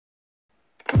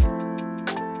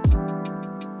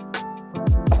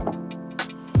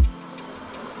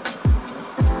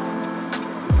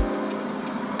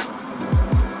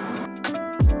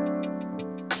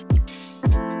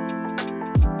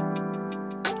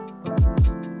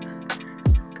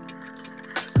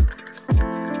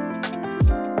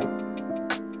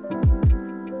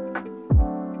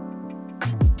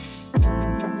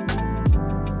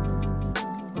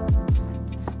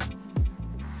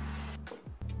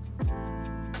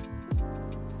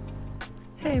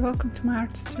Hey, welcome to my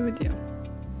art studio.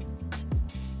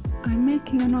 I'm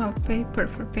making an oil paper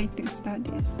for painting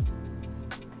studies.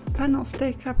 Panels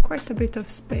take up quite a bit of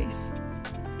space,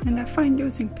 and I find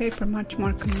using paper much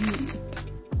more convenient.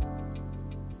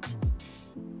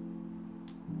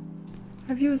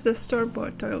 I've used a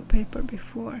store-bought oil paper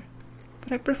before,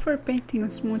 but I prefer painting on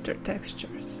smoother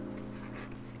textures.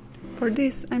 For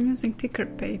this, I'm using thicker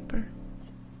paper.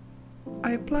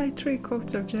 I apply 3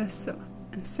 coats of gesso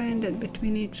and sand it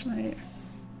between each layer.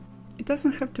 It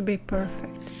doesn't have to be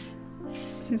perfect,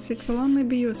 since it will only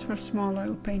be used for small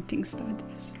oil painting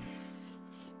studies.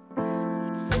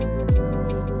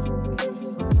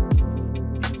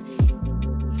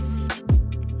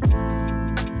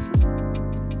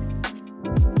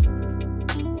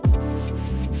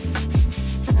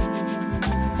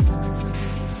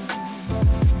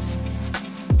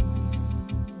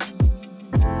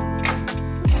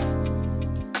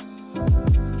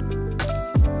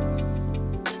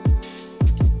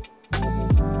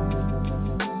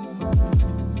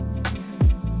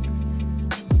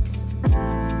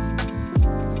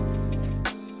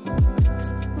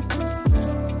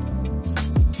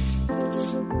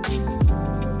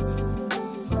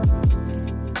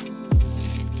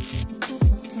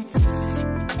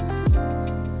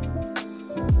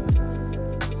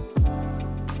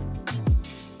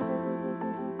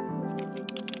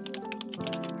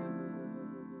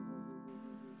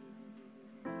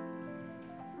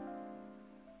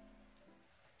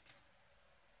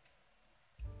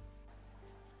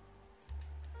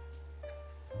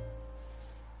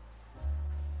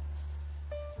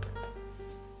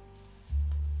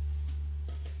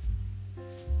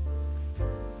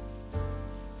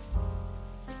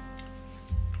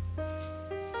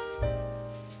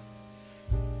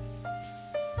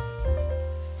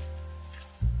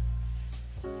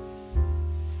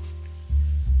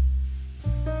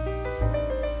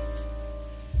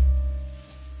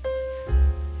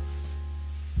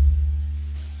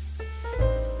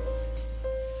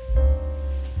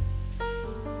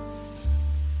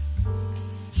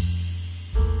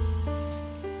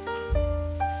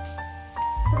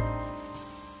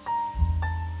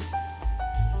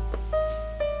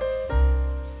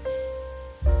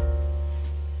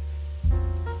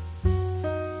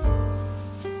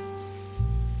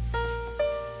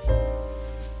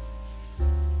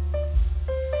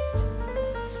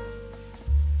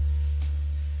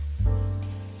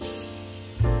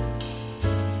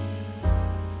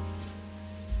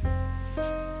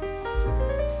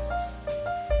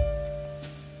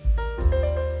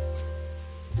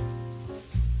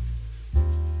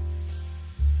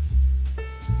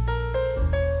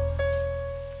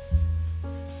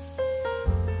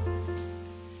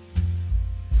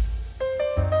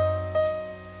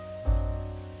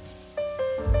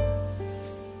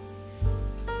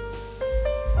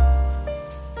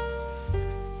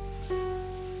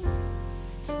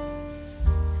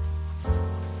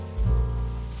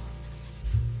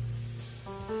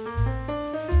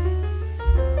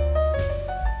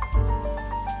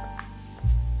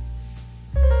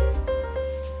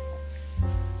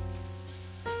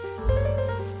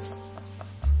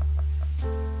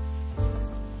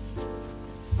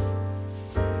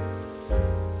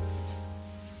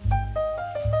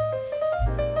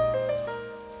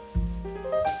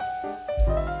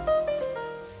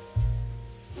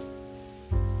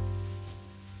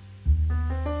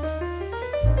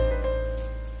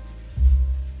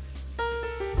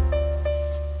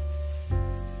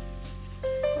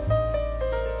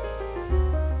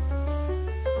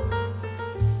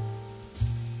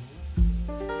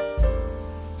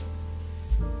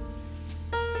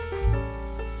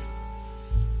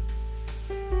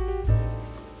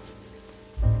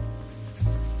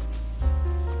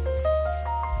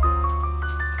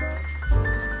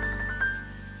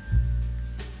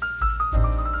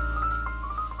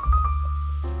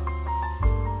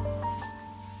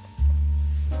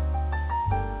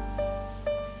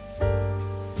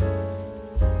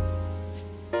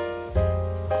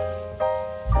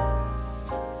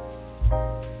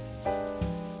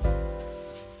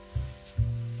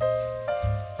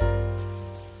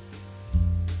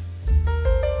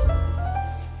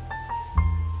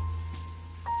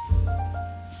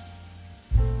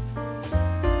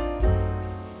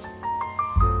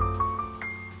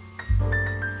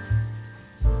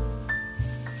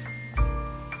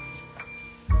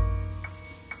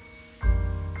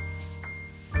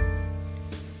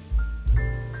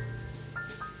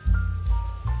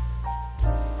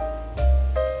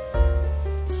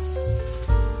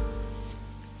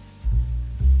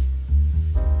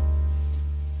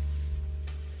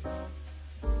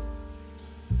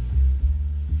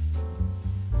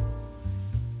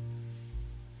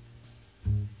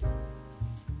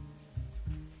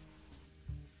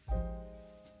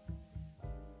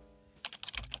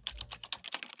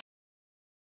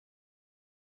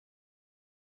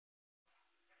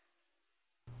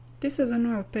 This is an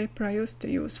oil paper I used to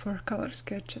use for color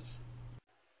sketches.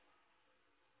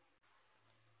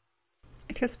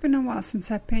 It has been a while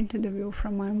since I painted a view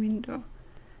from my window,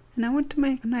 and I want to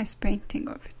make a nice painting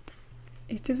of it.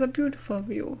 It is a beautiful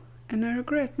view, and I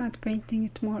regret not painting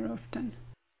it more often.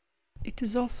 It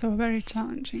is also very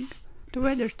challenging. The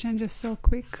weather changes so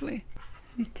quickly,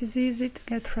 and it is easy to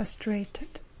get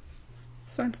frustrated.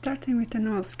 So I'm starting with an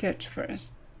oil sketch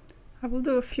first. I will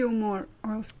do a few more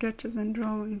oil sketches and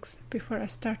drawings before I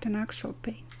start an actual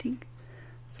painting,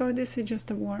 so this is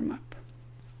just a warm-up.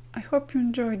 I hope you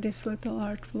enjoyed this little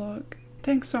art vlog.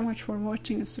 Thanks so much for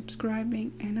watching and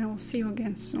subscribing, and I will see you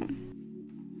again soon.